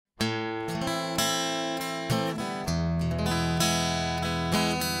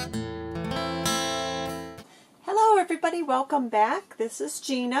everybody, welcome back. This is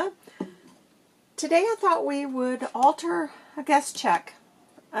Gina. Today I thought we would alter a guest check.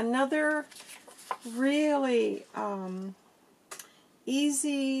 Another really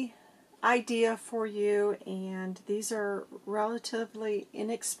easy idea for you, and these are relatively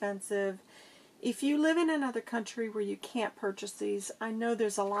inexpensive. If you live in another country where you can't purchase these, I know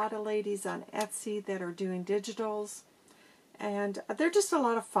there's a lot of ladies on Etsy that are doing digitals, and they're just a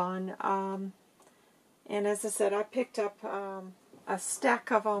lot of fun. And as I said, I picked up a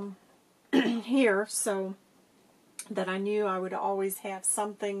stack of them here so that I knew I would always have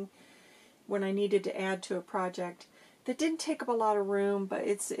something when I needed to add to a project that didn't take up a lot of room, but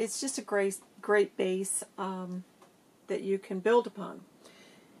it's just a great base that you can build upon.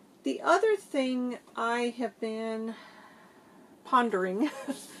 The other thing I have been pondering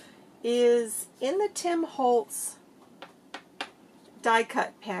is in the Tim Holtz die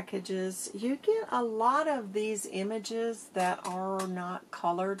cut packages, you get a lot of these images that are not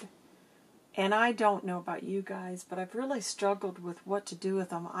colored. And I don't know about you guys, but I've really struggled with what to do with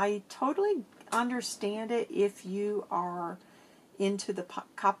them. I totally understand it if you are into the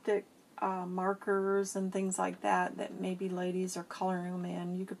Coptic markers and things like that, that maybe ladies are coloring them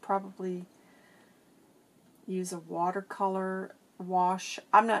in. You could probably use a watercolor wash.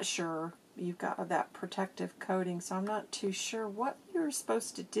 I'm not sure. You've got that protective coating, so I'm not too sure what you're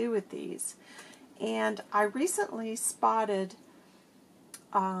supposed to do with these. And I recently spotted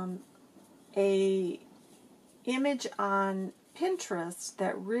a image on Pinterest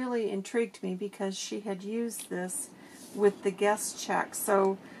that really intrigued me because she had used this with the guest check.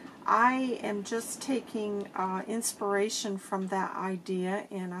 So I am just taking inspiration from that idea,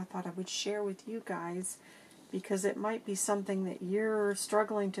 and I thought I would share with you guys because it might be something that you're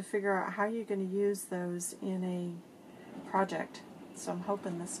struggling to figure out how you're going to use those in a project. So I'm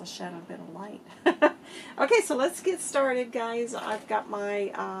hoping this will shed a bit of light. Okay, so let's get started, guys. I've got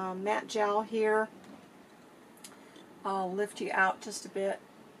my matte gel here. I'll lift you out just a bit.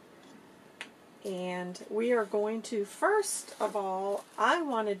 And we are going to, first of all, I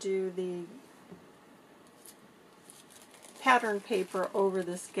want to do the pattern paper over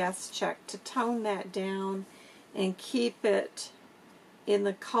this guest check to tone that down and keep it in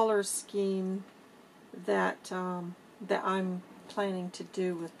the color scheme that that I'm planning to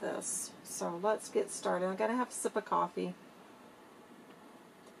do with this. So let's get started. I'm going to have a sip of coffee.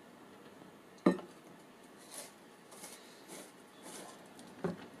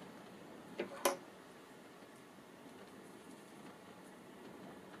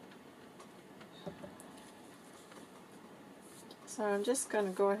 So I'm just going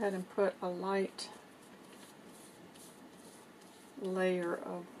to go ahead and put a light layer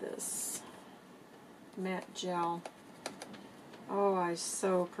of this matte gel. Oh, I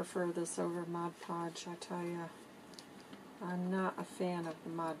so prefer this over Mod Podge, I tell you. I'm not a fan of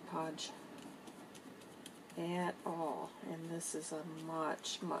the Mod Podge at all, and this is a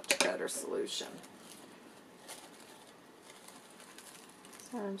much better solution.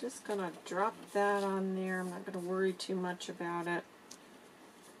 So I'm just going to drop that on there. I'm not going to worry too much about it.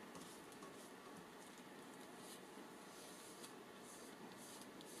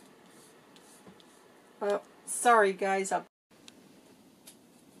 Oh, sorry guys.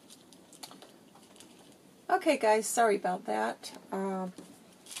 Okay guys, sorry about that.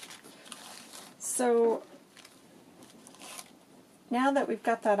 So now that we've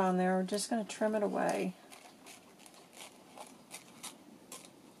got that on there, we're just going to trim it away.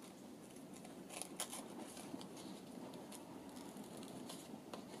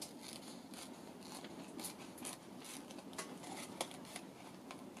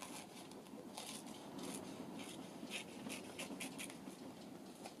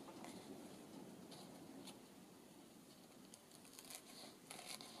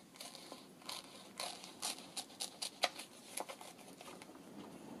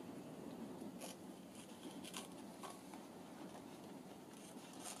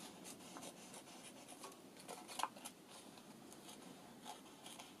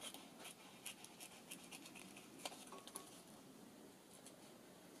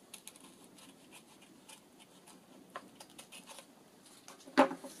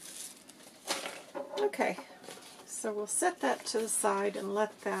 Okay, so we'll set that to the side and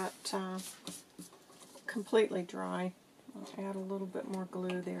let that completely dry. I'll add a little bit more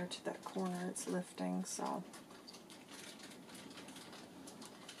glue there to that corner it's lifting. So,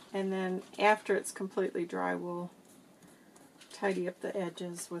 and then after it's completely dry, we'll tidy up the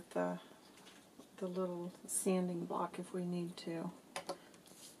edges with the little sanding block if we need to.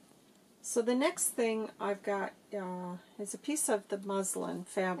 So the next thing I've got is a piece of the muslin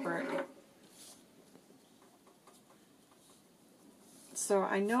fabric. So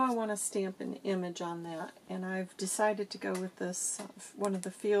I know I want to stamp an image on that, and I've decided to go with this, one of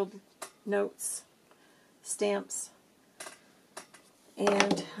the Field Notes stamps.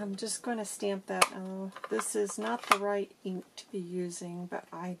 And I'm just going to stamp that. This is not the right ink to be using, but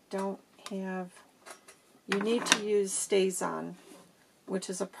I don't have... You need to use StazOn, which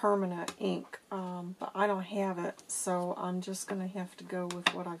is a permanent ink, but I don't have it, so I'm just going to have to go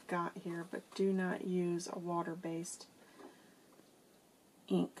with what I've got here, but do not use a water-based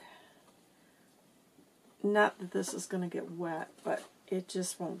ink. Not that this is going to get wet, but it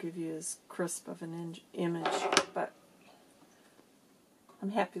just won't give you as crisp of an image, but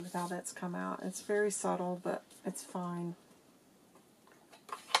I'm happy with how that's come out. It's very subtle, but it's fine.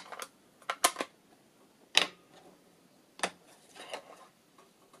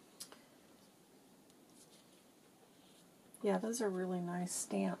 Yeah, those are really nice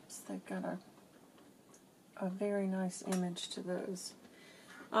stamps. They've got a very nice image to those.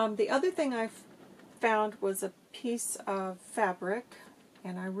 The other thing I found was a piece of fabric,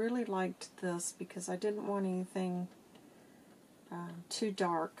 and I really liked this because I didn't want anything too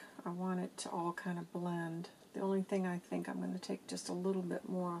dark. I want it to all kind of blend. The only thing I think I'm going to take just a little bit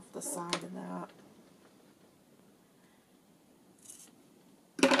more off the side of that.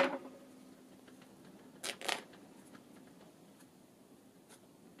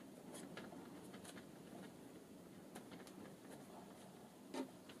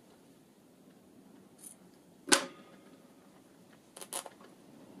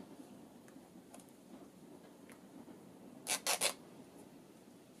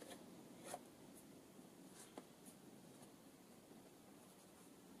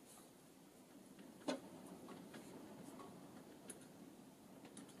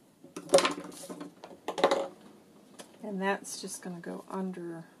 And that's just going to go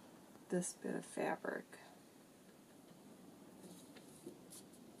under this bit of fabric.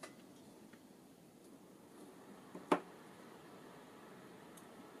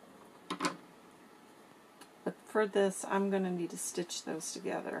 But for this, I'm going to need to stitch those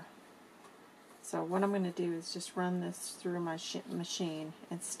together. So what I'm going to do is just run this through my machine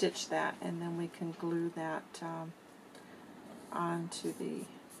and stitch that, and then we can glue that onto the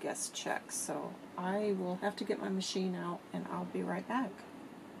guest check. So I will have to get my machine out, and I'll be right back.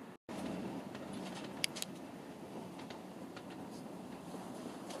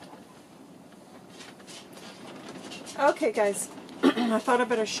 Okay guys, I thought I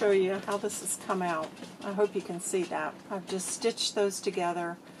better show you how this has come out. I hope you can see that. I've just stitched those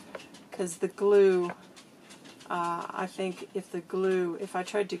together because the glue, I think if I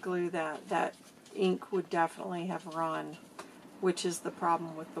tried to glue that ink would definitely have run, which is the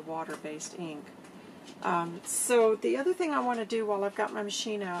problem with the water-based ink. So the other thing I want to do while I've got my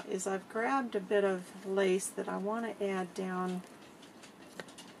machine out is I've grabbed a bit of lace that I want to add down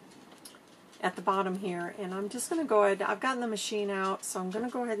at the bottom here, and I'm just going to go ahead, I've gotten the machine out, so I'm going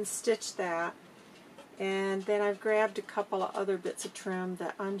to go ahead and stitch that, and then I've grabbed a couple of other bits of trim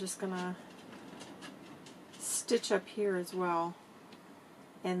that I'm just going to stitch up here as well,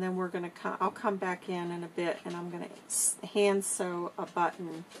 and then I'll come back in a bit, and I'm going to hand sew a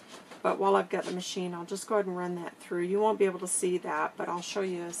button. But while I've got the machine, I'll just go ahead and run that through. You won't be able to see that, but I'll show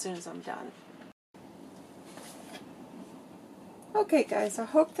you as soon as I'm done. Okay guys, I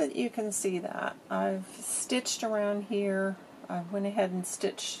hope that you can see that. I've stitched around here. I went ahead and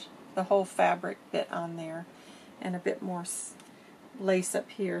stitched the whole fabric bit on there and a bit more lace up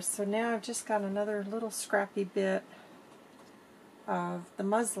here. So now I've just got another little scrappy bit of the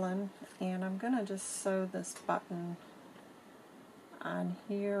muslin, and I'm going to just sew this button on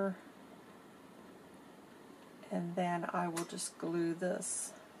here, and then I will just glue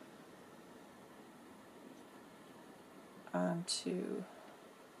this onto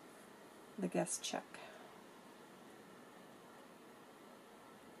the guest check.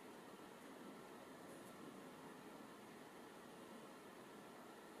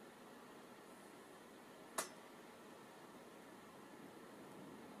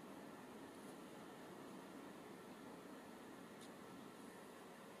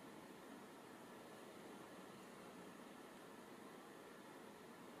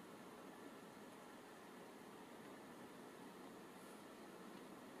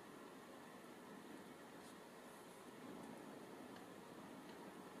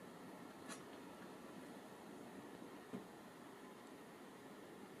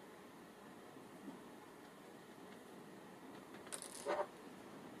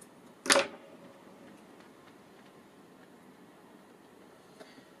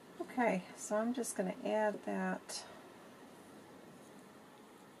 Okay, so I'm just going to add that,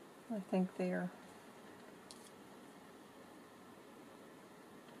 I think there.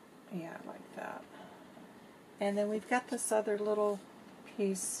 And then we've got this other little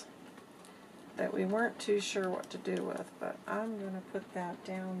piece that we weren't too sure what to do with, but I'm going to put that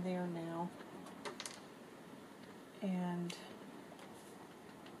down there now. And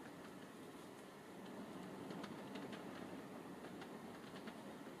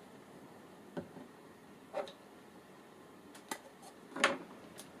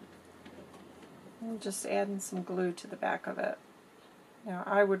I'm just adding some glue to the back of it. Now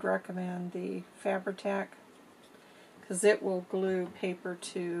I would recommend the Fabri-Tac because it will glue paper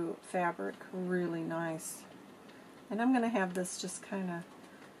to fabric really nice. And I'm going to have this just kind of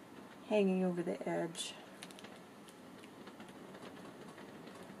hanging over the edge.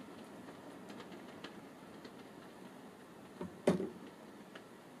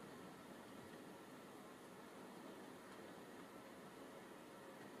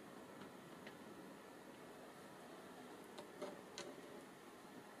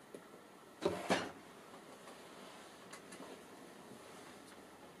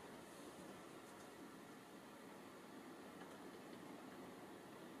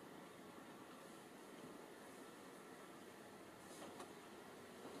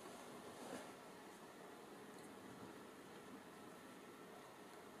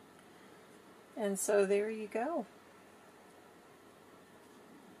 And so there you go.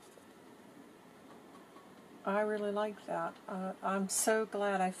 I really like that. I'm so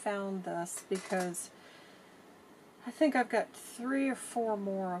glad I found this because I think I've got 3 or 4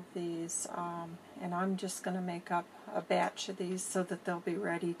 more of these, and I'm just going to make up a batch of these so that they'll be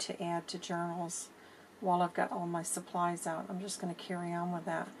ready to add to journals while I've got all my supplies out. I'm just going to carry on with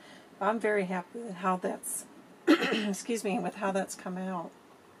that. But I'm very happy with how that's, excuse me, with how that's come out.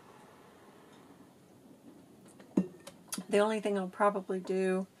 The only thing I'll probably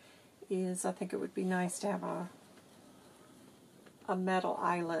do is I think it would be nice to have a metal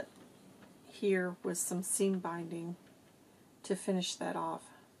eyelet here with some seam binding to finish that off.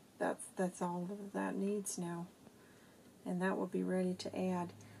 That's all that needs now, and that will be ready to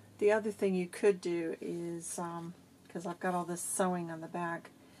add. The other thing you could do is, because I've got all this sewing on the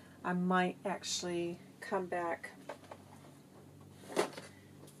back, I might actually come back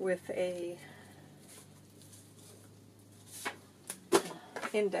with a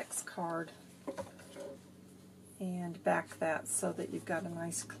index card and back that so that you've got a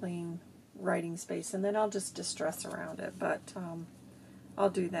nice clean writing space, and then I'll just distress around it, but I'll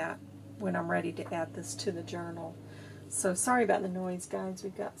do that when I'm ready to add this to the journal. So sorry about the noise, guys.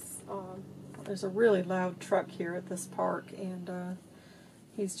 We've got there's a really loud truck here at this park, and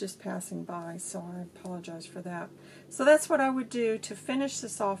he's just passing by, so I apologize for that. So that's what I would do to finish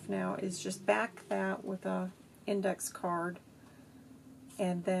this off now, is just back that with a index card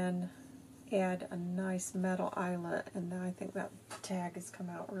and then add a nice metal eyelet, and then I think that tag has come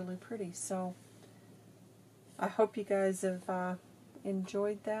out really pretty. So I hope you guys have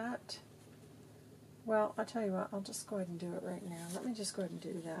enjoyed that. Well, I'll tell you what, I'll just go ahead and do it right now. Let me just go ahead and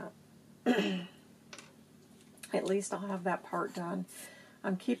do that. At least I'll have that part done.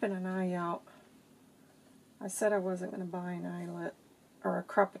 I'm keeping an eye out. I said I wasn't going to buy an eyelet or a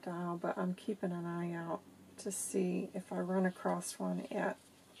crocodile, but I'm keeping an eye out to see if I run across one at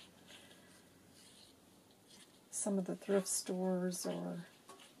some of the thrift stores or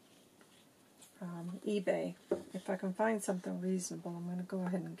eBay. If I can find something reasonable, I'm going to go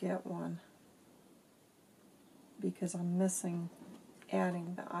ahead and get one, because I'm missing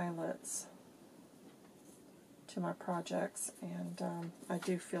adding the eyelets to my projects, and I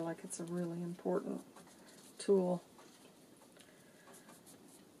do feel like it's a really important tool.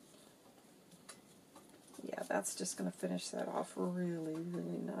 Yeah, that's just going to finish that off really,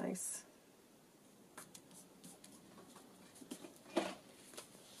 really nice.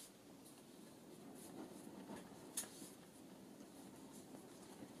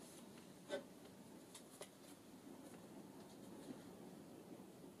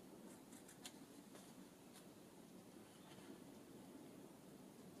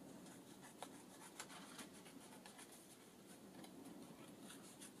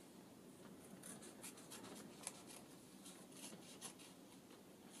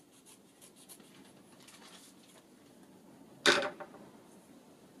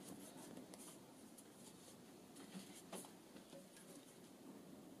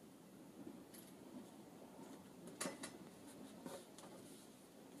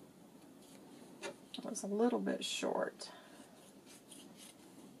 It was a little bit short,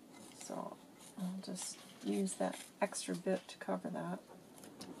 so I'll just use that extra bit to cover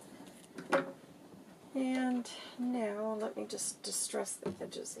that. And now let me just distress the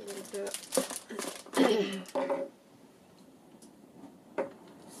edges a little bit.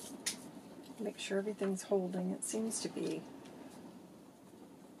 make sure everything's holding. It seems to be.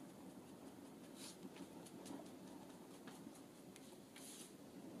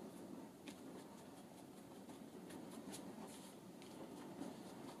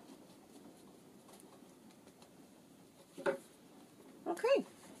 Okay,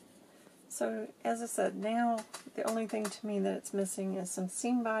 so as I said, now the only thing to me that it's missing is some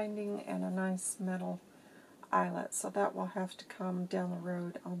seam binding and a nice metal eyelet, so that will have to come down the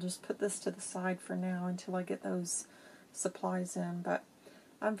road. I'll just put this to the side for now until I get those supplies in, but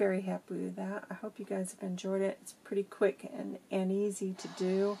I'm very happy with that. I hope you guys have enjoyed it. It's pretty quick and easy to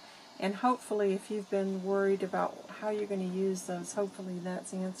do, and hopefully if you've been worried about how you're going to use those, hopefully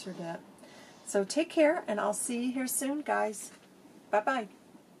that's answered it. So take care, and I'll see you here soon, guys. Bye-bye.